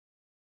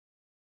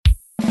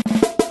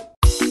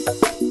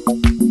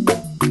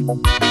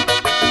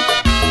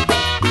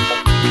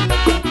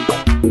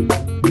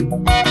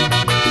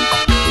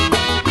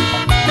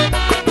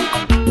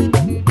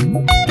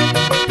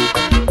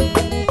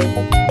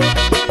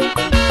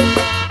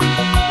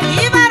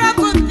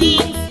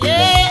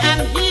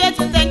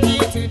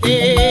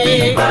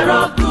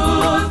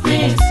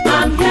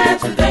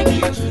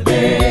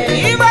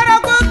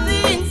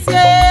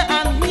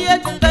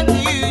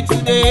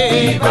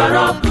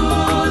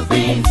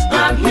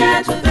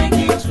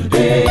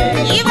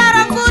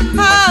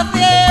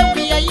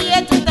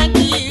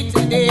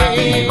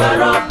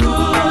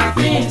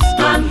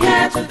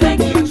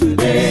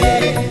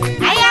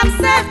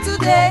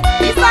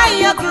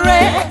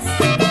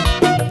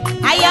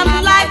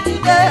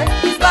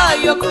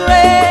Your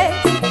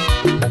grace,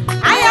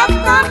 I have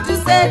come to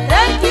say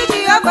thank you,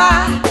 Jehovah.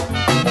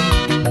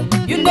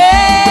 You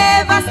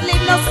never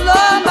sleep nor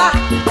slumber.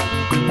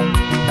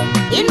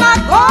 In my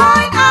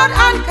going out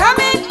and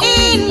coming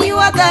in, you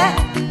are there.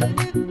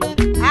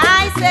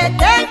 I say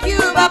thank you,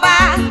 Baba.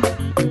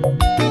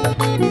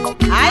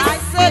 I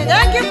say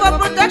thank you for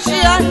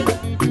protection.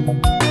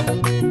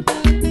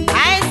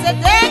 I say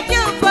thank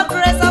you for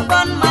grace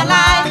upon my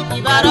life.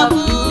 If I don't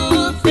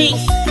good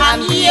things,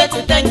 I'm here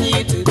to thank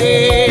you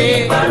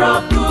today. If I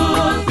don't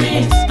good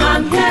things,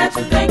 I'm here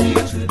to thank you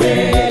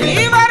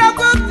today. If I don't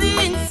good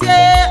things,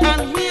 yeah,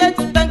 I'm here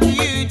to thank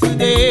you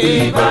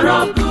today. If I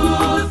don't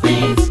good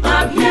things,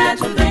 I'm here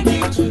to thank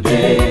you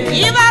today.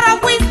 If I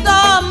don't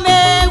wisdom,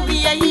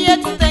 we are here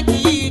to thank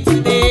you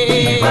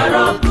today. If I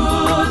don't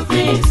good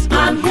things,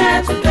 I'm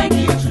here to thank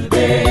you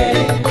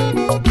today.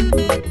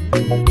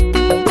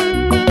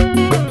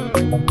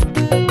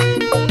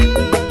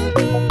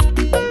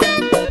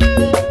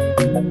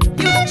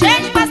 You've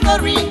changed my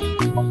story.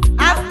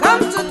 I've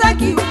come to thank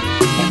you.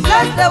 You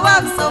bless the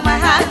works of my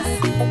hands.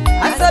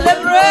 I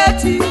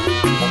celebrate you.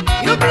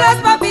 You bless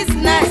my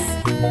business.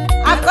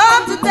 I've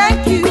come to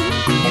thank you.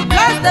 You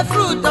bless the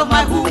fruit of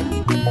my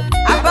womb.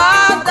 I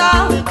bow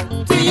down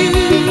to you.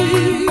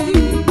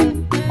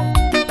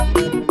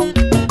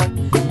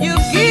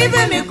 You've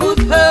given me good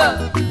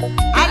health.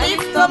 I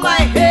lift up my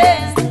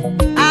hands.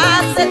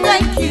 I say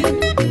thank you.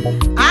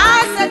 I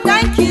say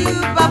thank you,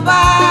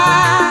 Baba.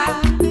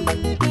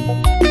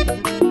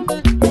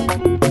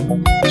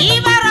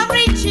 If I don't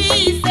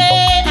riches,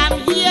 I'm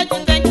here to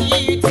thank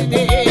you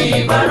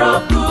today. If I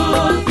don't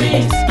good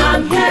things,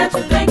 I'm here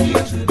to thank you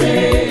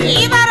today.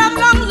 If I don't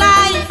long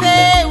life,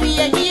 we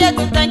are here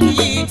to thank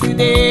you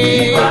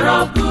today. If I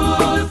don't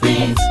good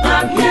things,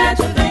 I'm here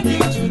to thank you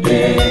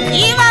today.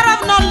 If I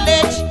don't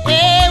knowledge,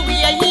 we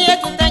are here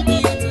to thank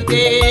you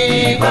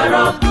today. If I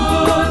don't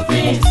good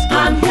things,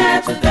 I'm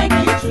here to thank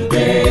you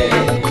today.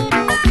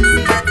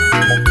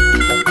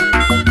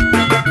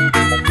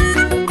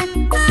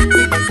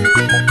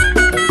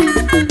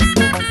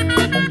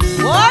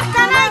 What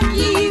can I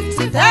give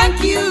to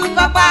thank you,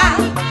 Papa?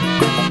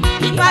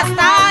 If I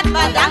start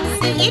by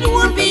dancing, it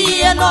won't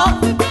be enough.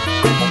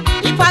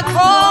 If I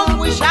come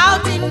with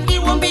shouting,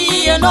 it won't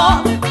be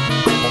enough.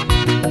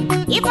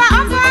 If I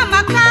offer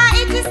my car,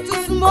 it is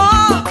too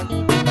small.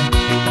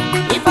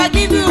 If I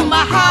give you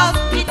my house,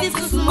 it is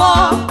too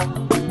small.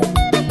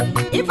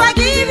 If I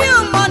give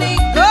you money,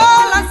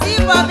 gold and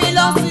silver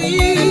belongs to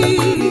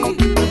you.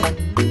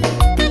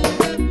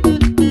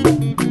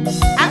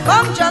 I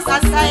come just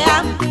as I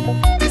am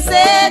to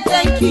say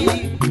thank you.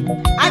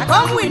 I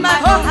come with my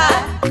whole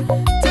heart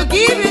to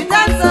give you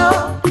thanks.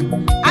 Oh,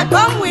 I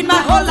come with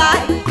my whole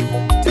life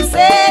to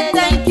say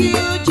thank you,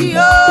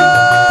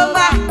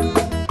 Jehovah.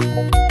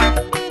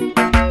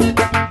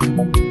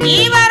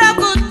 If I don't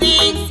good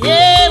things,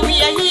 yeah, we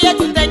are here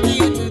to thank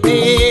you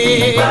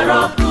today. If I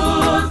don't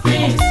good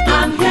things,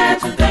 I'm here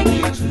to thank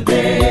you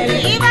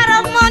today. If I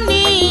don't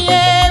money,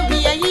 yeah,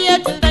 we are here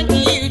to thank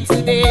you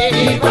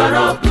today. If I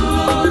don't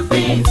good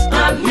things,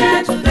 I'm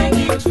here to thank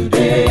you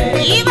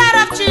today. If I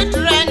don't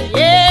children,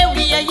 yeah,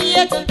 we are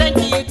here to thank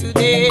you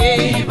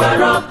today. If I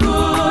don't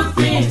good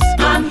things,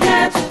 I'm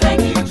here to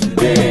thank you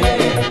today.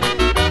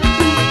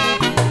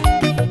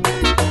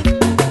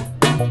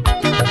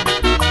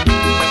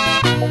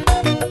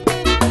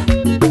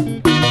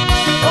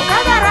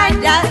 Okada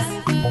riders,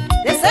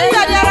 they say you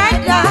are the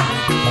rider.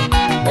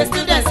 The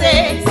student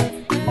says,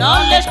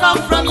 knowledge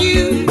comes from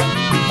you.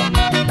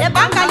 The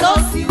banker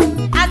knows you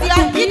as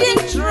your hidden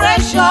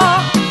treasure.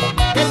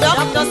 The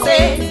doctor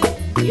says,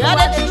 you are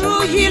the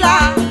true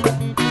healer.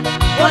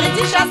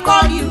 Politicians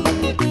call you,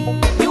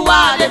 you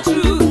are the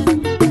truth.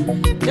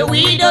 The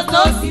widows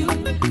knows you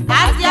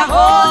as their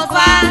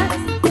husbands.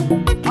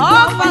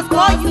 Orphans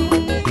call you,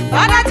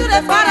 father to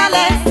the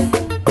fatherless.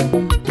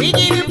 We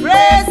give you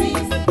praises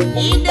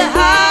in the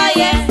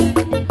highest.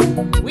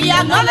 We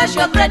acknowledge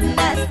your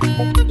greatness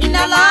in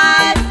our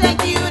lives.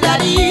 Thank you,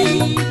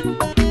 Daddy.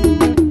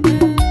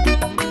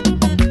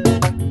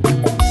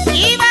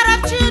 If I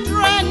have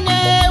children,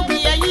 we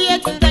are here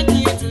to thank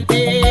you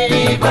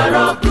today. If I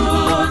don't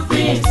good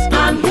things,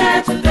 I'm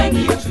here to thank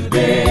you today.